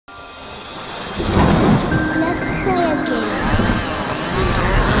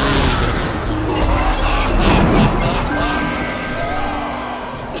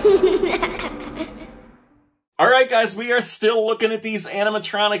Alright guys, we are still looking at these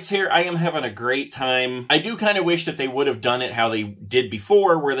animatronics here. I am having a great time. I do kind of wish that they would have done it how they did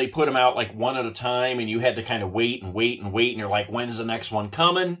before, where they put them out like one at a time and you had to kind of wait and wait and wait and you're like, when's the next one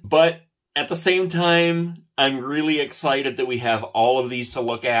coming? But at the same time, I'm really excited that we have all of these to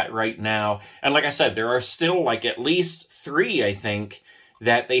look at right now. And like I said, there are still like at least 3, I think,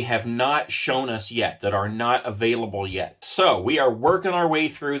 that they have not shown us yet, that are not available yet. So we are working our way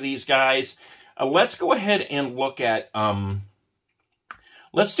through these guys. Let's go ahead and look at,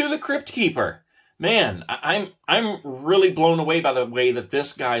 let's do the Crypt Keeper. Man, I'm really blown away by the way that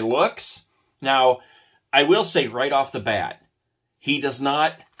this guy looks. Now, I will say right off the bat, he does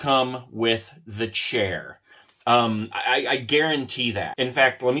not come with the chair. I guarantee that. In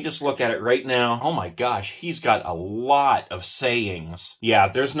fact, let me just look at it right now. Oh my gosh, he's got a lot of sayings. Yeah,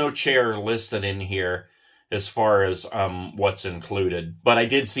 there's no chair listed in here as far as what's included. But I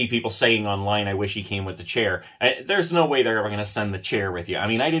did see people saying online, I wish he came with the chair. There's no way they're ever going to send the chair with you. I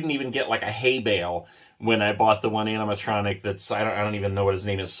mean, I didn't even get like a hay bale when I bought the one animatronic that's, I don't even know what his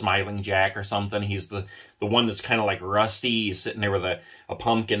name is, Smiling Jack or something. He's the one that's kind of like rusty. He's sitting there with a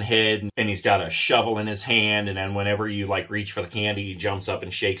pumpkin head, and he's got a shovel in his hand, and then whenever you like reach for the candy, he jumps up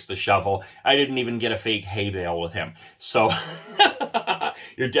and shakes the shovel. I didn't even get a fake hay bale with him. So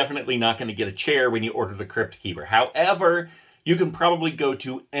you're definitely not going to get a chair when you order the Crypt Keeper. However, you can probably go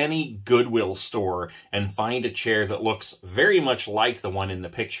to any Goodwill store and find a chair that looks very much like the one in the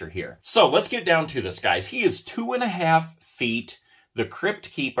picture here. So let's get down to this, guys. He is 2.5 feet, the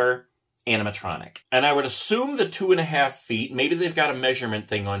Crypt Keeper animatronic. And I would assume the 2.5 feet, maybe they've got a measurement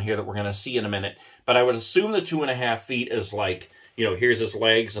thing on here that we're going to see in a minute, but I would assume the 2.5 feet is like, you know, here's his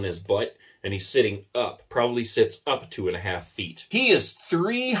legs and his butt, and he's sitting up, probably sits up 2.5 feet. He is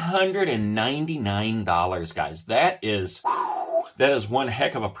 $399, guys. That is one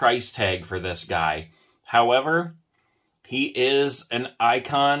heck of a price tag for this guy. However, he is an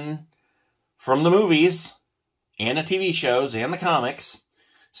icon from the movies and the TV shows and the comics,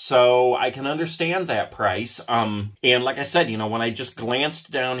 so I can understand that price. And like I said, you know, when I just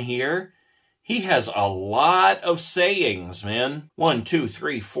glanced down here, he has a lot of sayings, man. 1, 2,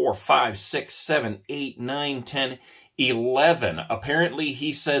 3, 4, 5, 6, 7, 8, 9, 10, 11. Apparently,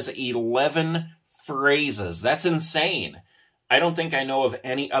 he says 11 phrases. That's insane. I don't think I know of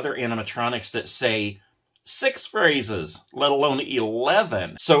any other animatronics that say 6 phrases, let alone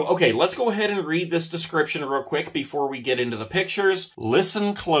 11. So, okay, let's go ahead and read this description real quick before we get into the pictures.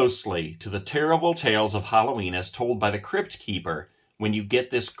 Listen closely to the terrible tales of Halloween as told by the Crypt Keeper when you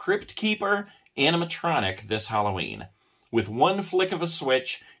get this Crypt Keeper animatronic this Halloween. With one flick of a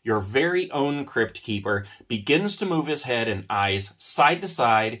switch, your very own Crypt Keeper begins to move his head and eyes side to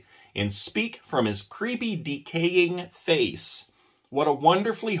side and speak from his creepy, decaying face. What a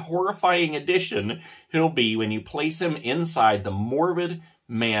wonderfully horrifying addition he'll be when you place him inside the morbid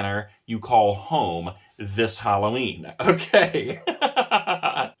manor you call home this Halloween. Okay.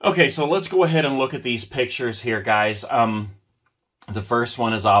 Okay, so let's go ahead and look at these pictures here, guys. The first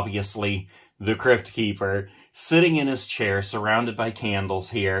one is obviously the Crypt Keeper sitting in his chair surrounded by candles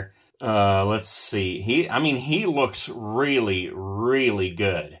here. Let's see. He looks really, really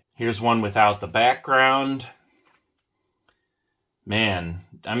good. Here's one without the background. Man,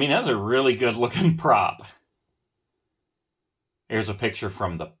 I mean, that's a really good looking prop. Here's a picture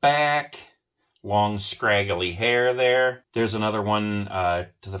from the back. Long, scraggly hair there. There's another one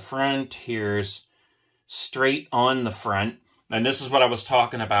to the front. Here's straight on the front. And this is what I was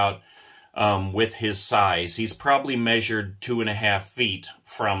talking about with his size. He's probably measured 2.5 feet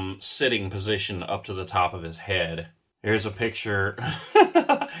from sitting position up to the top of his head. Here's a picture.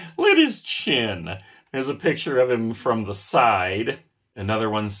 Look at his chin. There's a picture of him from the side. Another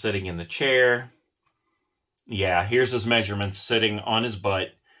one sitting in the chair. Yeah, here's his measurements sitting on his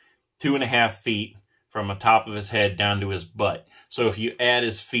butt. 2.5 feet from the top of his head down to his butt. So if you add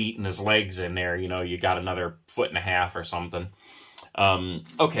his feet and his legs in there, you know, you got another 1.5 feet or something.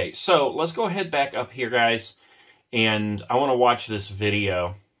 Okay, so let's go ahead back up here, guys. And I want to watch this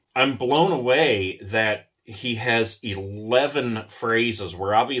video. I'm blown away that he has 11 phrases.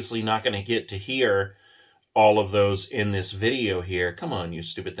 We're obviously not going to get to hear all of those in this video here. Come on, you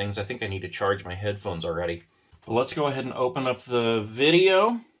stupid things. I think I need to charge my headphones already. But let's go ahead and open up the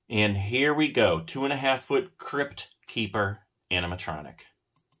video. And here we go. 2.5 foot Crypt Keeper animatronic.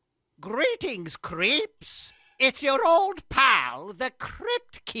 Greetings, creeps. It's your old pal, the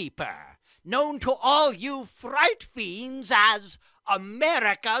Crypt Keeper, known to all you fright fiends as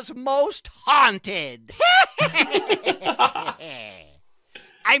America's Most Haunted.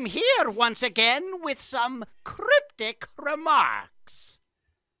 I'm here once again with some cryptic remarks.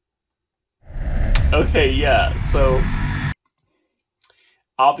 Okay, yeah, so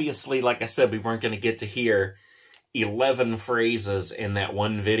obviously, like I said, we weren't going to get to hear 11 phrases in that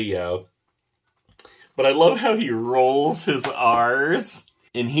one video. But I love how he rolls his R's.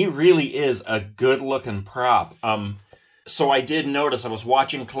 And he really is a good-looking prop. So I did notice, I was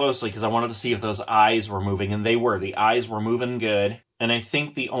watching closely because I wanted to see if those eyes were moving, and they were. The eyes were moving good. And I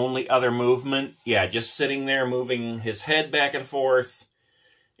think the only other movement, yeah, just sitting there moving his head back and forth,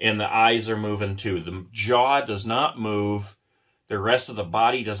 and the eyes are moving too. The jaw does not move. The rest of the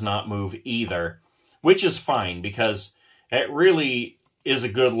body does not move either, which is fine because it really is a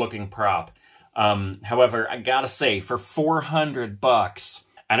good-looking prop. However, I gotta say, for $400,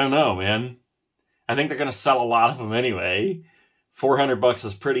 I don't know, man. I think they're gonna sell a lot of them anyway. $400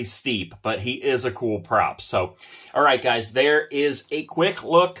 is pretty steep, but he is a cool prop. So, all right, guys, there is a quick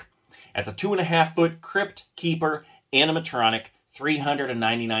look at the 2.5-foot Crypt Keeper animatronic,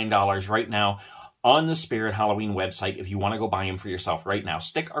 $399 right now on the Spirit Halloween website if you want to go buy them for yourself right now.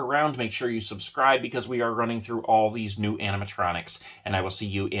 Stick around, make sure you subscribe because we are running through all these new animatronics, and I will see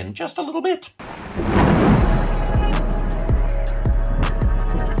you in just a little bit.